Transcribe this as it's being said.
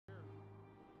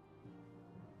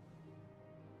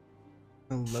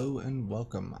Hello and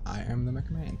welcome. I am the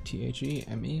TheMekkaMan.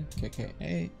 TheMekkaMan.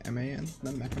 The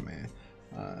TheMekkaMan.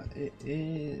 It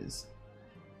is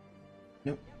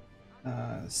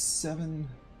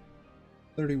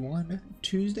 7:31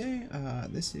 Tuesday.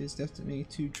 This is Destiny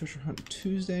 2 Treasure Hunt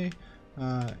Tuesday.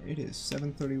 It is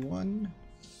 7:31.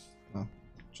 Well,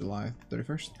 July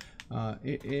 31st.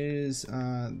 It is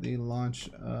the launch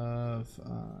of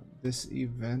this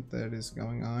event that is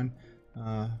going on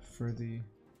for the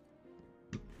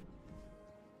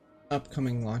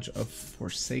upcoming launch of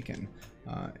Forsaken.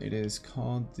 It is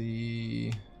called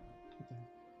the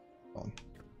oh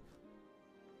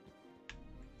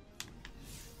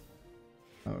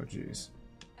geez,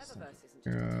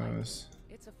 Heroes.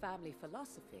 It's a family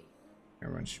philosophy.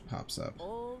 Everyone she pops up.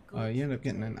 You end up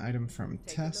getting an item from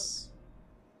Tess.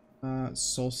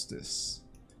 Solstice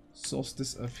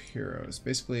of Heroes.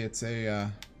 Basically, it's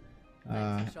a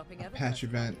patch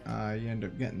event. You end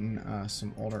up getting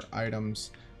some older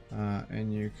items.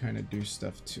 And you kind of do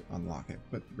stuff to unlock it.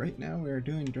 But right now we are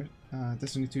doing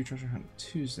Destiny 2 Treasure Hunt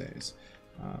Tuesdays.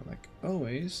 Like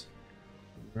always,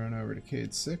 run over to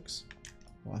Cade 6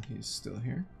 while he's still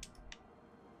here.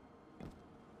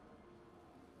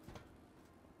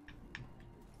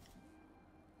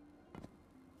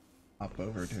 Hop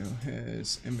over to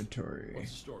his inventory.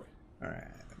 What's the story? Alright,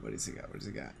 what does he got? What does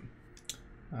he got?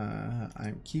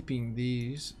 I'm keeping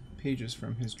these pages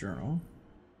from his journal.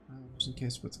 Just in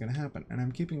case what's gonna happen, and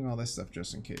I'm keeping all this stuff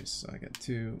just in case. So I got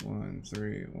 2, 1,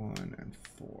 3, 1, and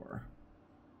 4.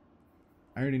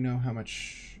 I already know how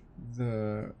much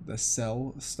the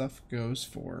sell stuff goes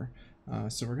for,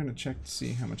 so we're gonna check to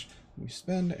see how much we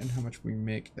spend and how much we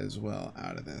make as well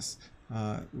out of this.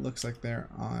 Looks like they're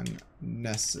on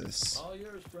Nessus All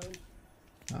yours, friend.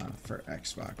 for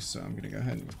Xbox, so I'm gonna go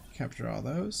ahead and capture all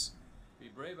those. Be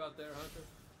brave out there, Hunter.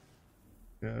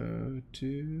 Go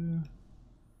to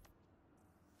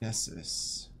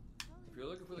Nessus. If you're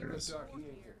looking for the There it good is. doc, he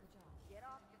ain't here. Get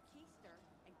off your keister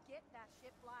and get that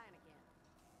shit flying again.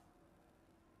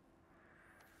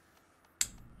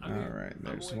 I'm here. Alright, I'm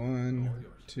there's awake. 1, All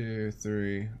yours. 2,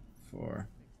 3, 4,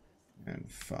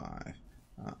 and 5.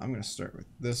 I'm going to start with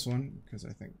this one because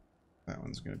I think that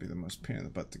one's going to be the most pain in the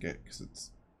butt to get because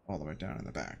it's all the way down in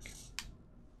the back.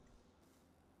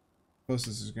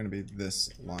 Closest is going to be this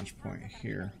launch point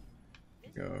here.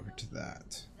 Go over to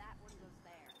that.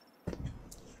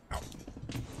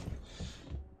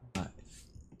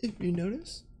 If you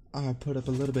notice, I put up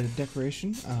a little bit of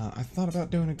decoration. I thought about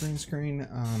doing a green screen.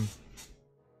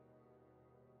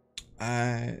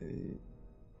 I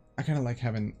kind of like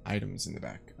having items in the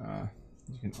back.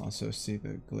 You can also see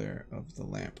the glare of the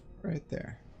lamp right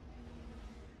there.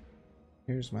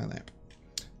 Here's my lamp.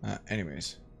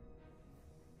 Anyways,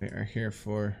 we are here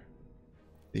for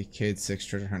the Cade 6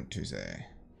 Treasure Hunt Tuesday.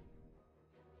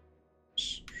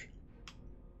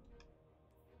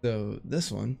 So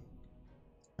this one,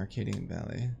 Arcadian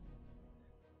Valley,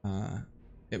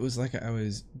 it was like I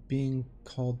was being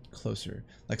called closer,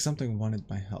 like something wanted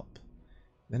my help.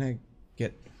 Then I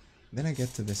get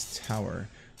to this tower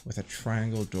with a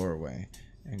triangle doorway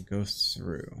and go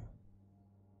through.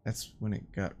 That's when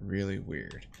it got really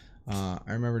weird. I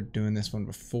remember doing this one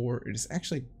before. It is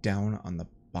actually down on the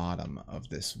bottom of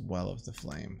this well of the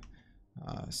flame.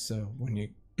 So when you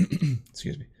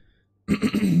excuse me.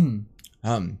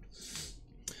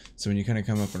 So when you kind of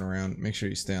come up and around, make sure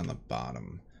you stay on the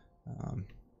bottom. I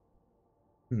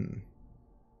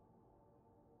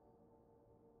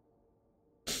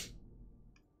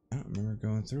don't remember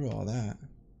going through all that.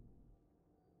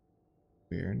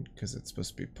 Weird, because it's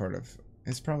supposed to be part of,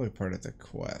 it's probably part of the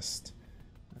quest.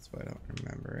 That's why I don't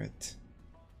remember it.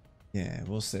 Yeah,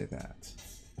 we'll say that.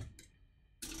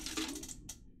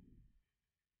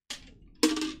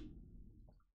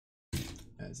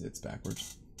 As it's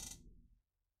backwards.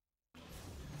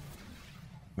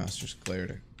 Mouse just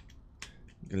glared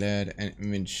an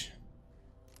image.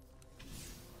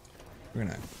 We're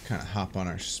gonna kind of hop on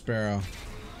our Sparrow,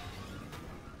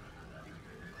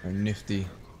 our nifty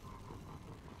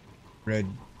red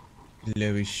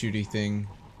glowy shooty thing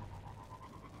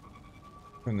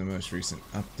from the most recent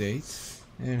update,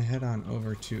 and head on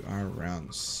over to our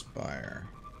round spire.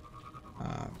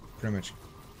 Pretty much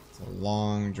it's a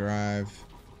long drive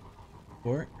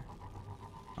for it.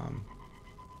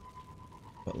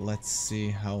 But let's see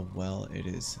how well it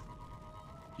is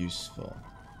useful.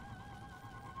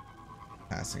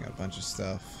 Passing a bunch of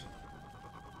stuff.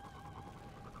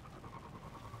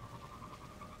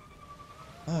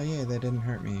 Oh yeah, that didn't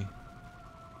hurt me.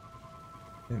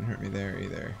 Didn't hurt me there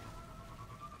either.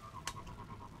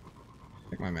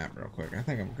 Check my map real quick. I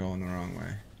think I'm going the wrong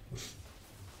way.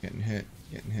 Getting hit,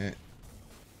 getting hit.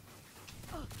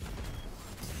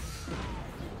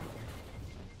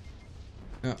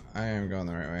 No, I am going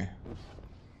the right way.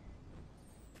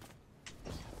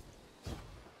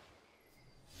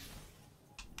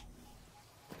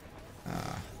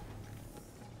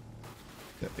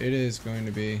 So it is going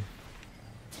to be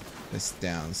this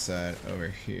downside over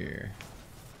here.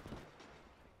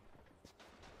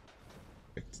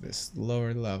 Pick to this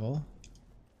lower level.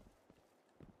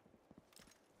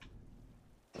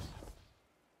 I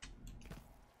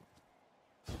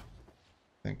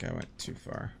think I went too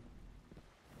far.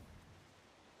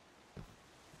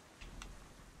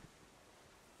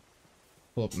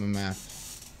 Pull up my map.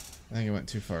 I think I went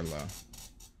too far low.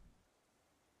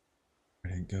 I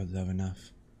didn't go low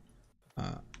enough.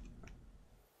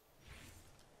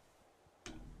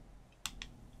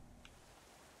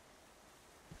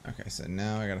 Okay, so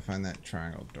now I gotta find that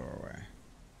triangle doorway.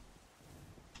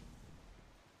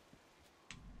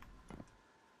 I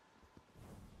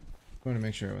want to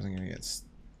make sure I wasn't gonna get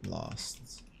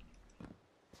lost.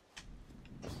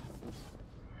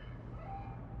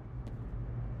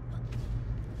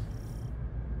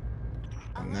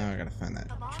 And now I gotta find that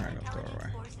triangle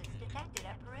doorway.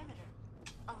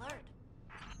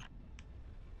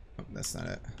 Oh, that's not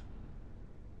it.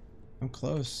 I'm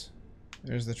close.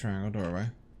 There's the triangle doorway.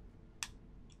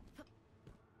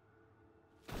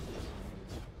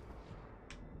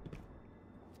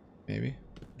 Maybe.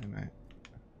 I might.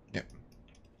 Yep.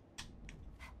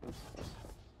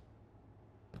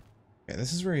 Okay,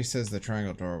 this is where he says the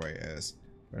triangle doorway is.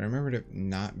 But I remembered it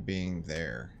not being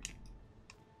there.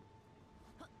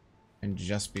 And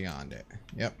just beyond it.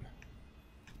 Yep.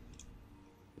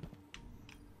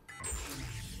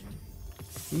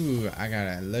 Ooh, I got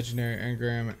a legendary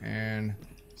engram and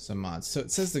some mods. So it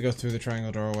says to go through the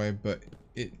triangle doorway, but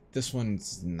this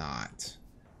one's not.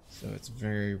 So it's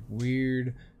very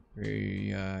weird, very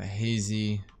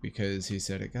hazy, because he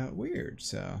said it got weird.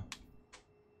 So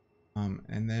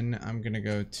and then I'm gonna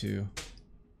go to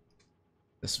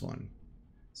this one.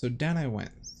 So down I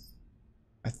went.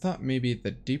 I thought maybe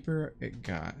the deeper it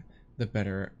got, the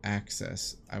better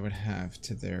access I would have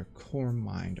to their core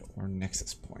mind or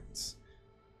nexus points.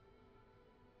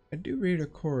 I do read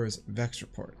Akora's Vex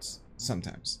reports,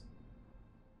 sometimes.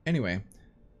 Anyway,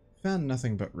 found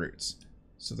nothing but roots,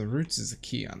 so the roots is the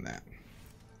key on that.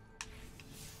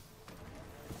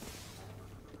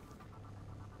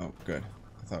 Oh, good.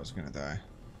 I thought I was gonna die.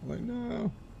 I'm like,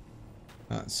 no.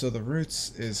 So the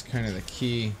roots is kind of the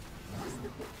key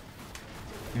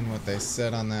in what they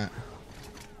said on that.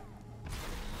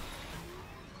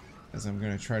 As I'm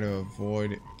gonna try to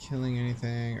avoid killing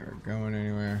anything or going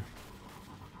anywhere.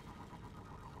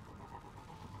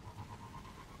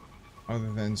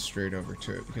 Other than straight over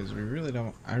to it, because we really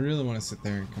don't. I really want to sit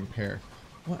there and compare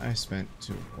what I spent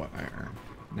to what I earned.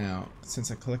 Now,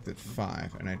 since I collected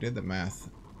 5, and I did the math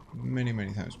many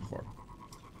times before,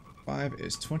 5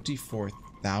 is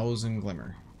 24,000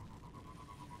 glimmer.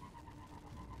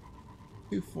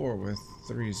 2-4 with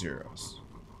 3 zeros.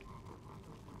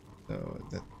 So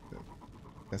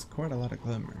that's quite a lot of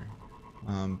glimmer.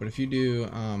 But if you do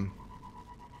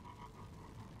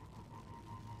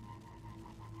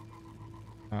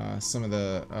some of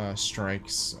the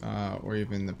strikes or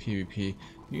even the PvP,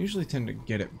 you usually tend to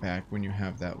get it back when you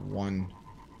have that one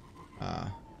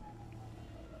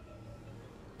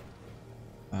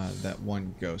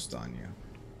ghost on you.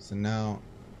 So now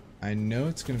I know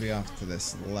it's going to be off to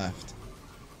this left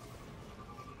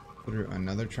through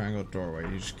another triangle doorway.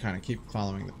 You just kind of keep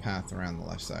following the path around the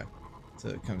left side till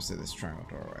it comes to this triangle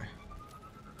doorway.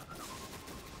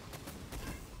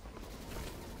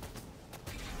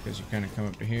 Because you kind of come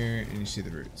up to here and you see the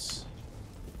roots.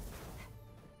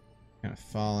 Kind of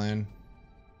fall in.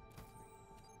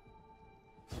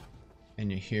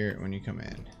 And you hear it when you come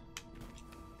in.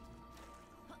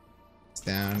 It's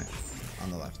down on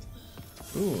the left.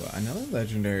 Ooh, another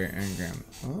legendary engram.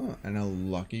 Oh, and a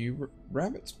lucky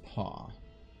rabbit's paw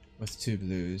with 2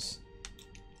 blues.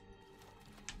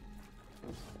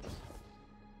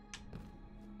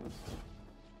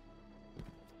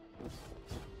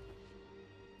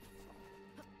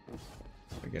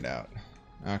 Get out.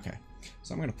 Okay,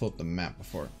 so I'm gonna pull up the map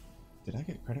before. Did I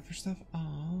get credit for stuff?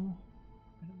 Oh,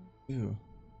 ooh.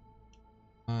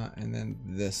 And then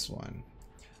this one.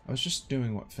 I was just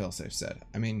doing what Failsafe said.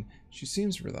 I mean, she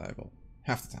seems reliable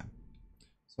half the time.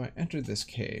 So I entered this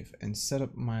cave and set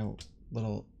up my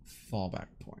little fallback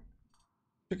point.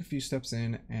 Took a few steps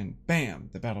in, and bam,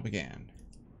 the battle began.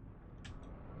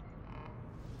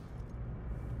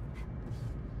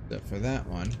 So for that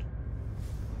one.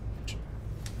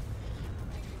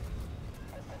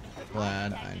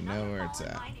 Glad I know where it's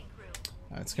at.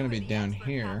 It's going to be down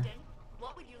here.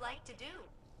 What would you like to do?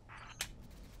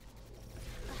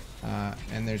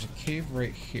 And there's a cave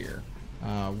right here.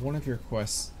 One of your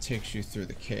quests takes you through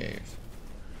the cave.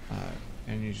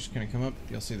 And you're just going to come up.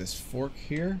 You'll see this fork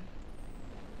here.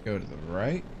 Go to the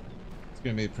right. It's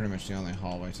going to be pretty much the only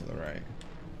hallway to the right.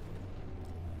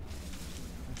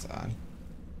 That's odd.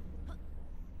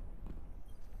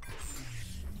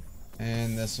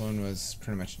 And this one was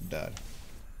pretty much dud.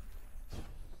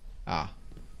 Ah.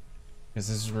 Because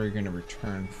this is where you're going to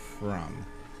return from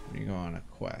when you go on a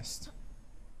quest.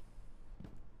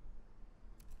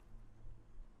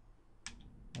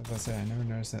 I was about to say, I never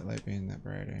noticed that light being that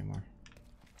bright anymore.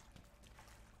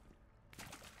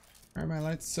 Why are my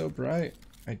lights so bright?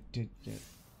 I did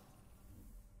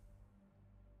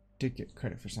get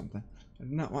credit for something. I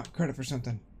did not want credit for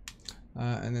something.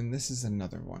 And then this is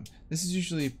another one. This is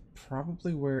usually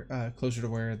probably where closer to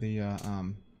where the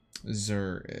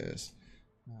Zur is.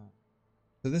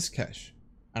 So this cache,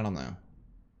 I don't know.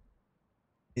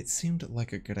 It seemed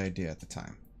like a good idea at the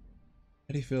time.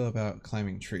 How do you feel about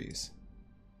climbing trees?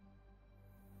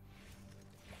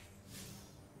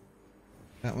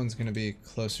 That one's gonna be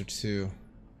closer to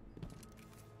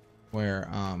where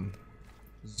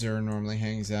Zur normally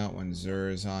hangs out when Zur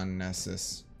is on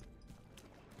Nessus.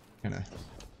 Kinda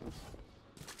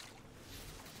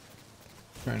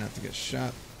try not to get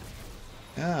shot.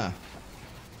 Ah,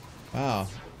 wow,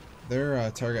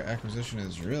 their target acquisition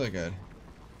is really good.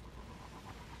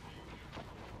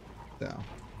 So,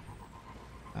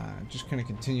 just kind of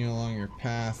continue along your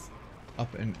path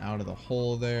up and out of the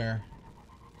hole there.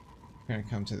 We're gonna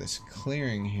come to this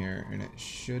clearing here, and it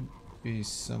should be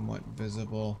somewhat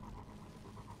visible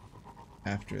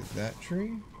after that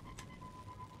tree.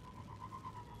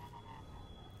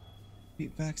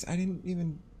 Facts, I didn't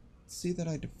even see that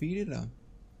I defeated him.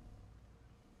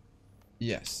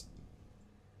 Yes.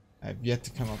 I've yet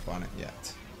to come up on it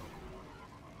yet.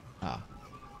 Ah.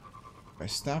 If I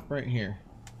stop right here.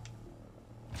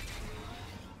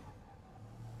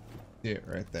 See it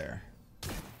right there.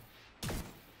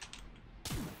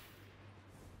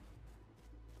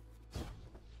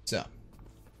 So.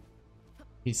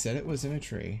 He said it was in a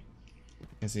tree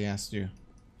because he asked you,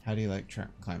 how do you like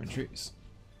climbing trees?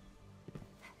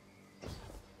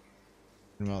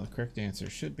 And well, the correct answer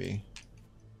should be,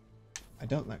 I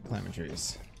don't like climbing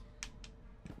trees.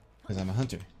 Because I'm a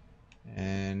hunter.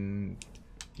 And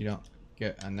you don't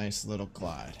get a nice little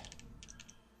glide.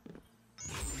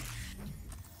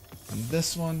 On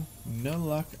this one, no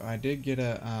luck. I did get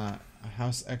a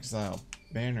House Exile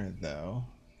banner though.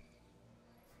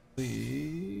 I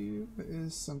believe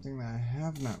is something that I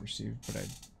have not received, but I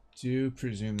do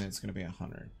presume that it's going to be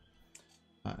 100.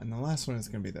 And the last one is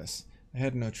going to be this. I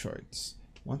had no choice.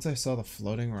 Once I saw the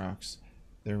floating rocks,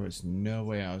 there was no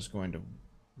way I was going to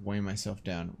weigh myself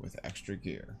down with extra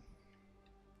gear.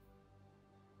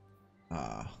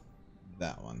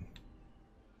 That one.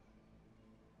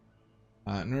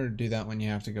 In order to do that one, you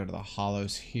have to go to the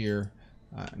hollows here,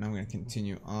 and I'm going to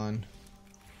continue on.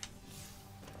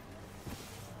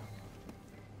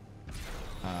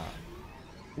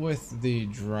 With the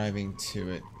driving to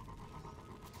it.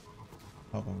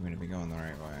 Hope I'm going to be going the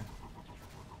right way.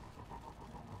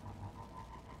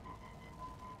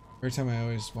 Every time I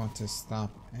always want to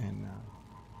stop and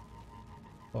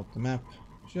pull up the map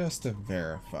just to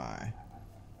verify.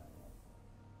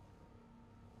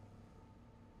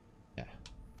 Yeah.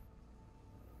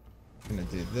 I'm gonna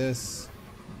do this,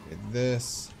 do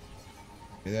this,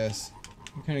 do this.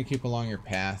 You kind of keep along your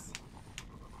path.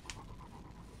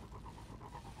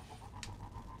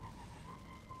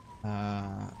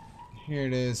 Here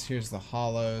it is. Here's the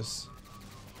hollows.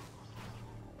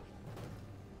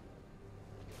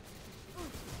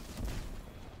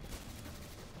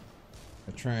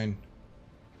 I try and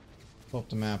pull up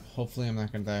the map. Hopefully I'm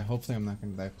not gonna die. Hopefully I'm not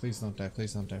gonna die. Please don't die.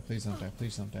 Please don't die. Please don't die.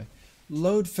 Please don't die.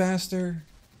 Load faster.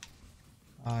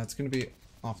 It's gonna be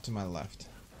off to my left,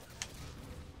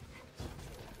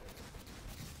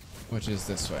 which is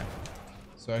this way.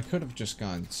 So I could have just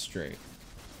gone straight.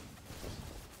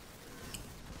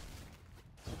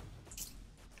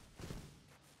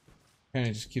 Kind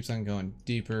of just keeps on going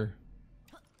deeper.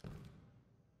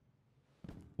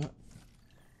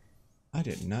 I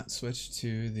did not switch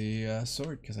to the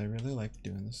sword because I really like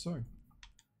doing the sword.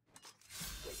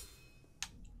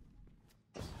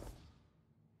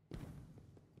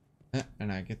 And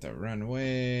I get to run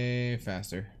way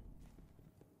faster.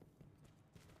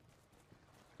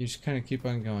 You just kind of keep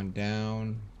on going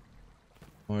down,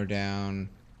 more down.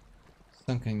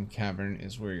 Sunken Cavern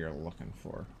is where you're looking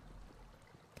for.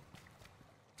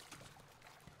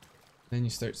 Then you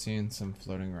start seeing some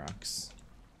floating rocks.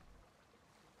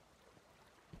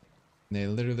 They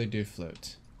literally do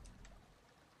float.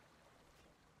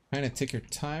 Kind of take your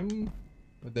time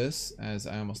with this, as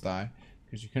I almost die,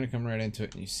 because you're gonna come right into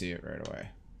it and you see it right away.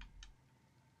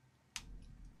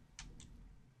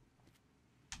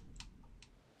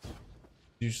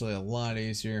 Usually a lot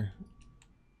easier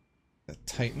to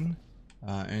Titan,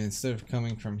 and instead of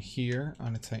coming from here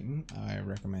on a Titan, I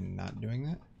recommend not doing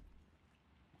that.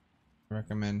 I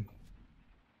recommend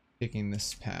taking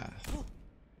this path.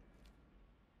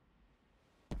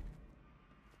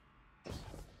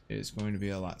 It is going to be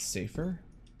a lot safer,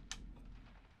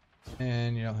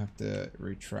 and you don't have to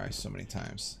retry so many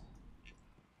times.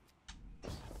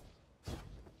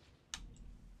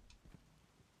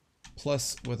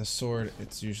 Plus, with a sword,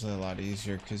 it's usually a lot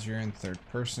easier because you're in third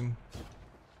person.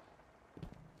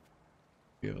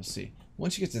 Be able to see.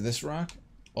 Once you get to this rock,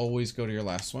 always go to your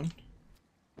last one,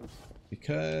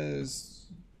 because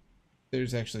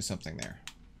there's actually something there.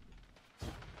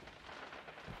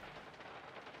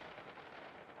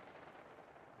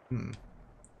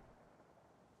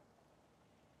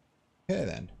 Okay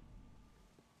then.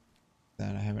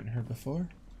 That I haven't heard before.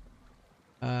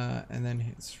 And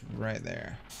then it's right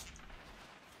there.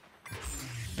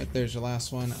 Right there's your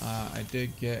last one. I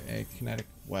did get a kinetic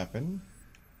weapon.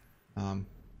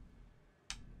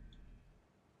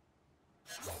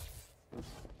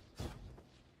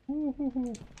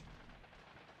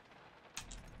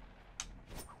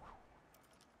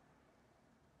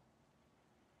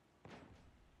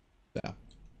 So,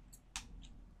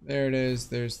 there it is.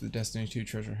 There's the Destiny 2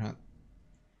 treasure hunt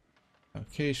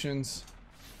locations.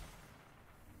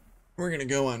 We're gonna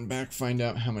go on back, find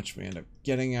out how much we end up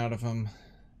getting out of them,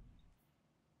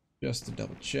 just to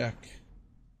double check.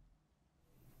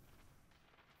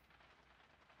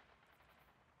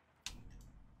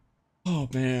 Oh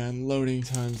man, loading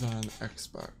times on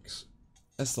Xbox.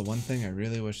 That's the one thing I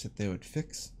really wish that they would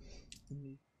fix.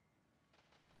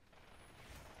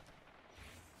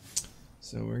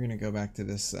 So we're gonna go back to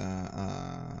this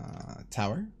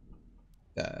tower,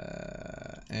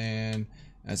 and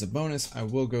as a bonus, I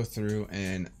will go through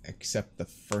and accept the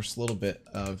first little bit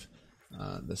of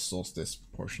the Solstice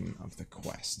portion of the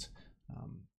quest,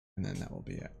 and then that will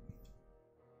be it.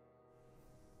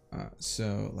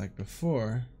 So like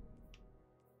before,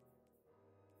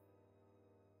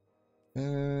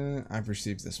 I've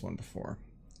received this one before,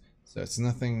 so it's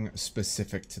nothing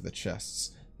specific to the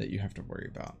chests that you have to worry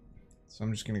about. So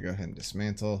I'm just going to go ahead and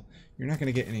dismantle. You're not going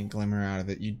to get any glimmer out of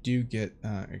it. You do get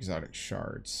exotic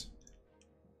shards.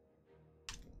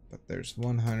 But there's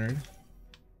 100.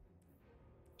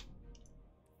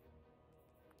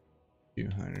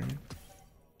 200.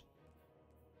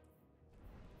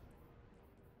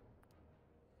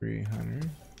 300.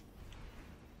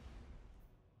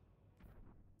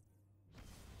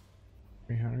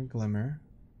 300 glimmer.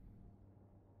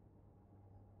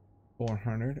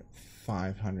 400.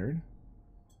 500.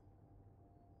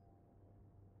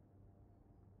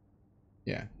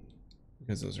 Yeah,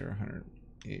 because those are 100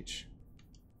 each.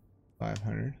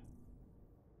 500.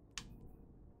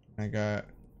 I got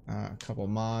a couple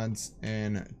mods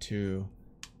and 2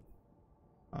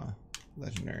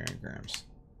 legendary engrams.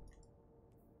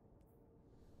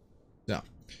 So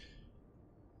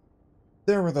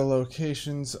there were the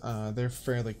locations. They're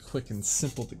fairly quick and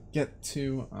simple to get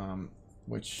to,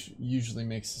 which usually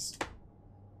makes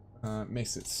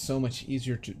it so much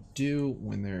easier to do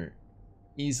when they're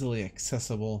easily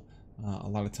accessible. A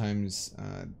lot of times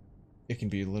it can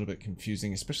be a little bit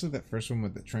confusing, especially that first one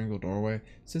with the triangle doorway.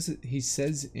 He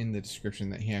says in the description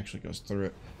that he actually goes through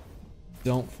it.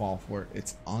 Don't fall for it.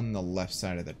 It's on the left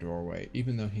side of the doorway,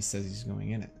 even though he says he's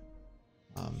going in it.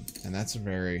 And that's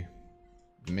very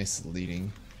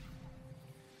misleading.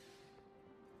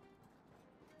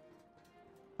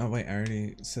 Oh wait, I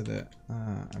already said that.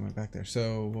 I went back there.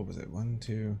 So what was it? 1,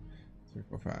 2, 3,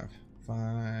 4, 5.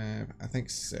 5, I think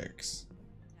 6.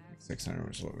 600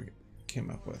 was what we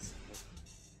came up with.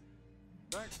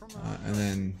 And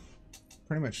then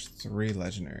pretty much 3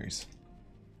 legendaries.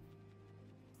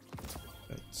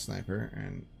 A sniper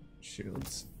and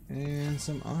shields and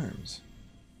some arms.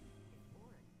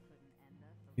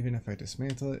 Even if I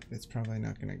dismantle it, it's probably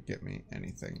not going to get me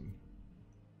anything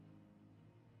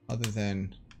other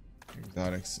than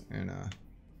exotics and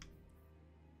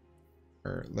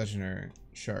or legendary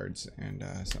shards and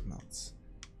something else.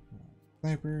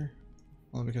 Sniper,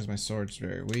 only because my sword's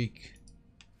very weak.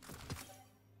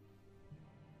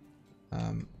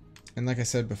 And like I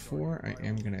said before, I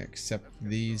am going to accept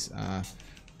these.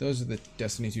 Those are the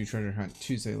Destiny 2 Treasure Hunt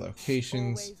Tuesday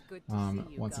locations.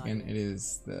 Once again, it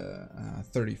is the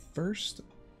 31st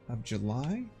of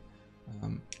July.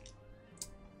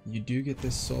 you do get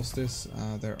this solstice.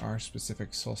 There are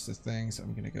specific solstice things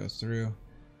I'm going to go through.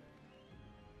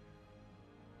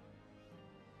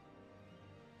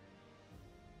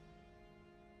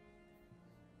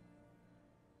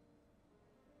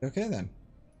 Okay then.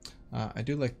 I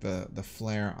do like the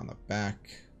flare on the back.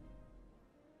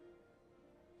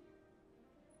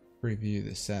 Preview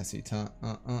the sassy taunt.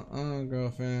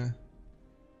 Girlfriend.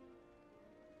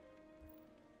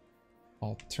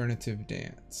 Alternative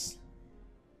dance.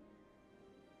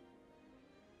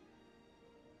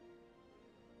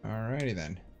 Alrighty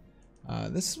then.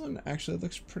 This one actually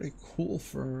looks pretty cool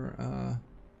for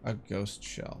a ghost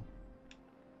shell.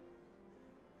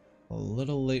 A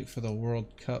little late for the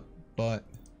World Cup, but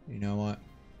you know what?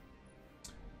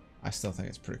 I still think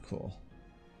it's pretty cool.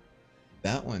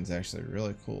 That one's actually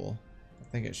really cool. I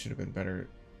think it should have been better.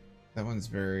 That one's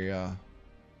very oh,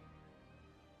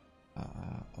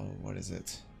 what is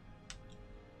it?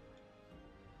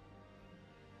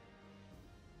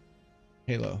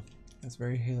 Halo. That's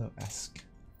very Halo-esque.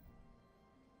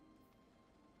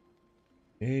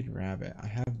 Jade Rabbit. I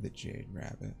have the Jade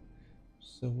Rabbit.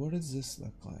 So what does this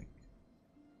look like?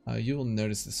 You will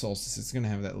notice the solstice. It's going to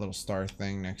have that little star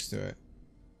thing next to it.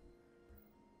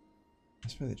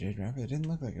 That's for the Jade Rabbit. It didn't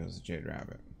look like it was a Jade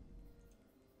Rabbit.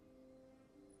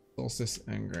 Solstice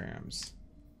engrams.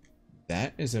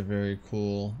 That is a very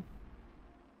cool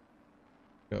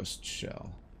ghost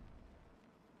shell.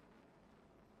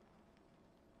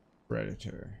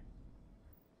 Predator.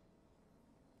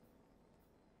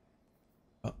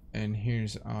 Oh, and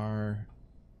here's our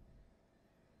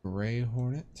Gray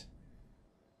Hornet.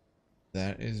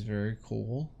 That is very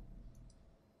cool.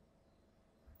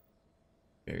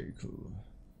 Very cool.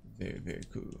 Very, very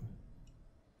cool.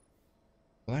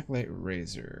 Blacklight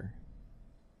Razor.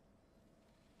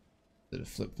 Is it a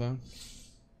flip phone?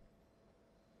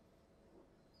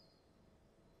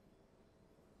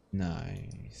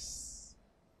 Nice.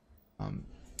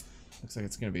 Looks like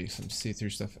it's gonna be some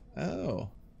see-through stuff. Oh.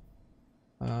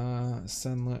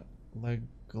 Sunlit leg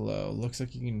glow. Looks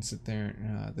like you can sit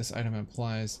there. This item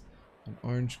implies an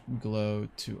orange glow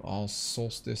to all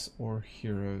Solstice or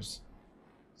Heroes.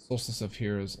 Solstice of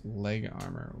Heroes leg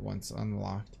armor. Once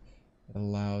unlocked, it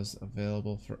allows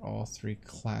available for all 3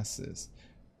 classes.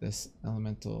 This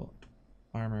elemental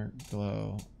armor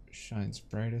glow shines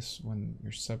brightest when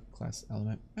your subclass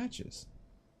element matches.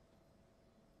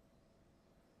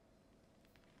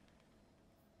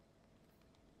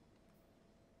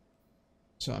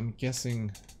 So I'm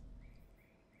guessing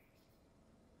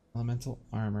elemental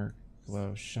armor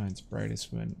glow shines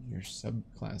brightest when your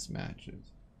subclass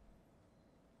matches.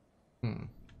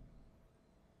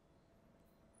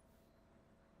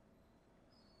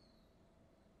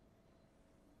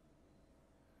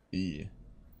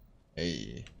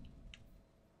 Hey.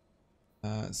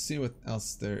 See what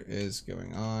else there is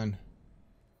going on.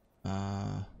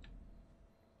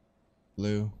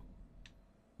 Blue.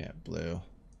 Yeah, blue.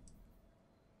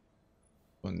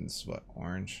 One's what,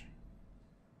 orange?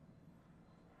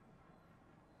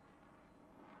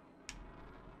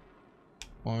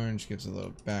 Orange gives a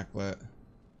little backlit.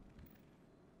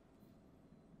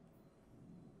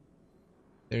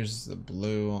 There's the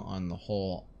blue on the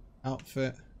whole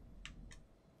outfit.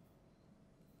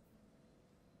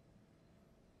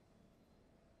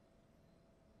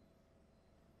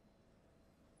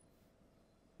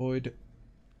 Void.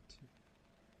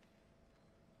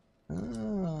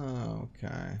 Oh,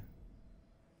 okay.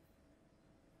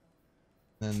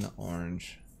 Then the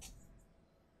orange.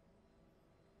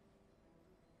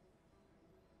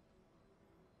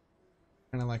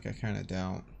 Kind of like I kind of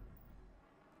don't.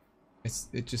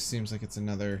 It just seems like it's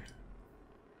another.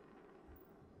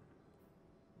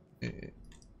 It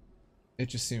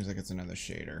just seems like it's another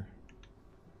shader.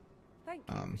 Thank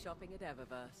you for shopping at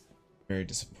Eververse. Very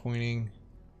disappointing.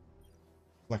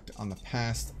 Reflect on the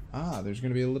past. There's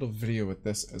going to be a little video with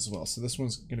this as well. So this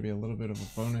one's going to be a little bit of a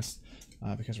bonus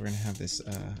because we're going to have this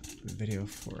video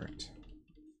for it.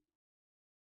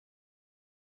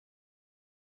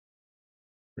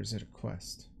 Or is it a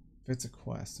quest? If it's a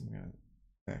quest, I'm going to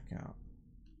back out.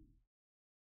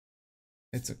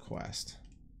 It's a quest.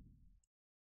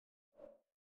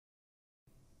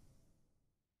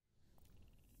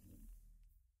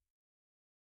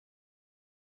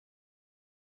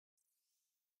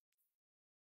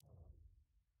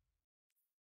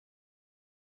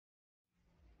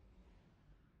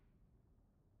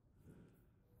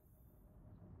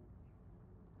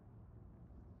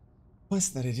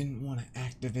 Quest that I didn't want to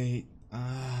activate.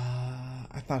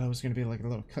 I thought it was going to be like a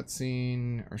little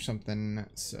cutscene or something,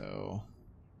 so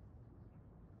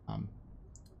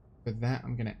with that,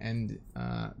 I'm gonna end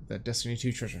the Destiny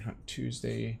 2 Treasure Hunt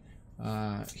Tuesday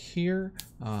here.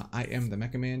 I am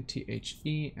TheMekkaMan,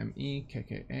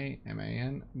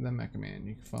 TheMekkaMan, TheMekkaMan.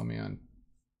 You can follow me on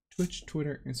Twitch,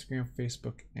 Twitter, Instagram,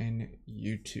 Facebook, and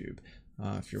YouTube.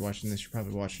 If you're watching this, you're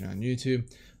probably watching on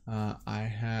YouTube. I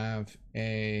have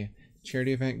a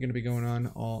charity event going to be going on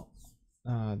all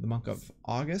the month of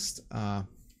August. And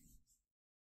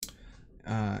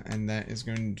that is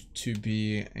going to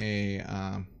be a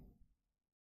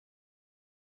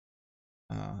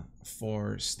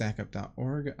for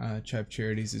stackup.org. Tribe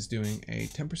Charities is doing a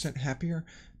 10% happier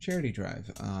charity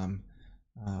drive,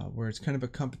 where it's kind of a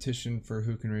competition for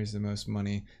who can raise the most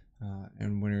money,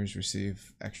 and winners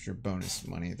receive extra bonus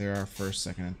money. There are first,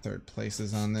 second, and third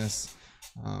places on this.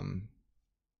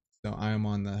 So I am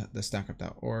on the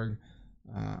stackup.org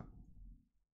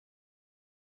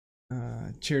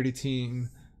charity team.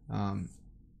 Thought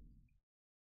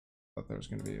there was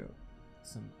going to be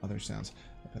some other sounds.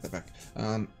 I'll put that back.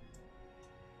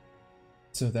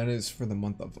 So that is for the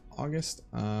month of August.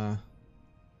 And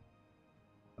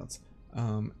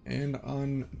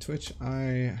on Twitch,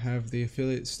 I have the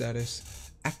affiliate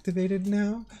status activated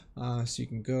now, so you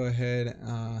can go ahead,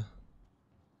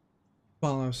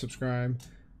 follow, subscribe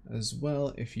as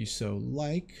well if you so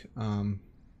like.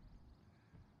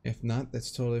 If not,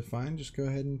 that's totally fine. Just go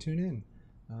ahead and tune in.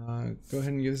 Go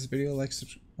ahead and give this video a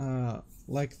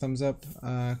like, thumbs up,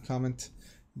 comment,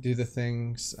 do the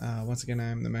things. Once again, I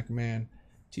am TheMekkaMan,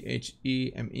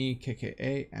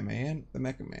 TheMekkaMan,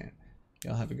 TheMekkaMan.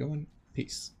 Y'all have a good one.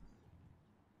 Peace.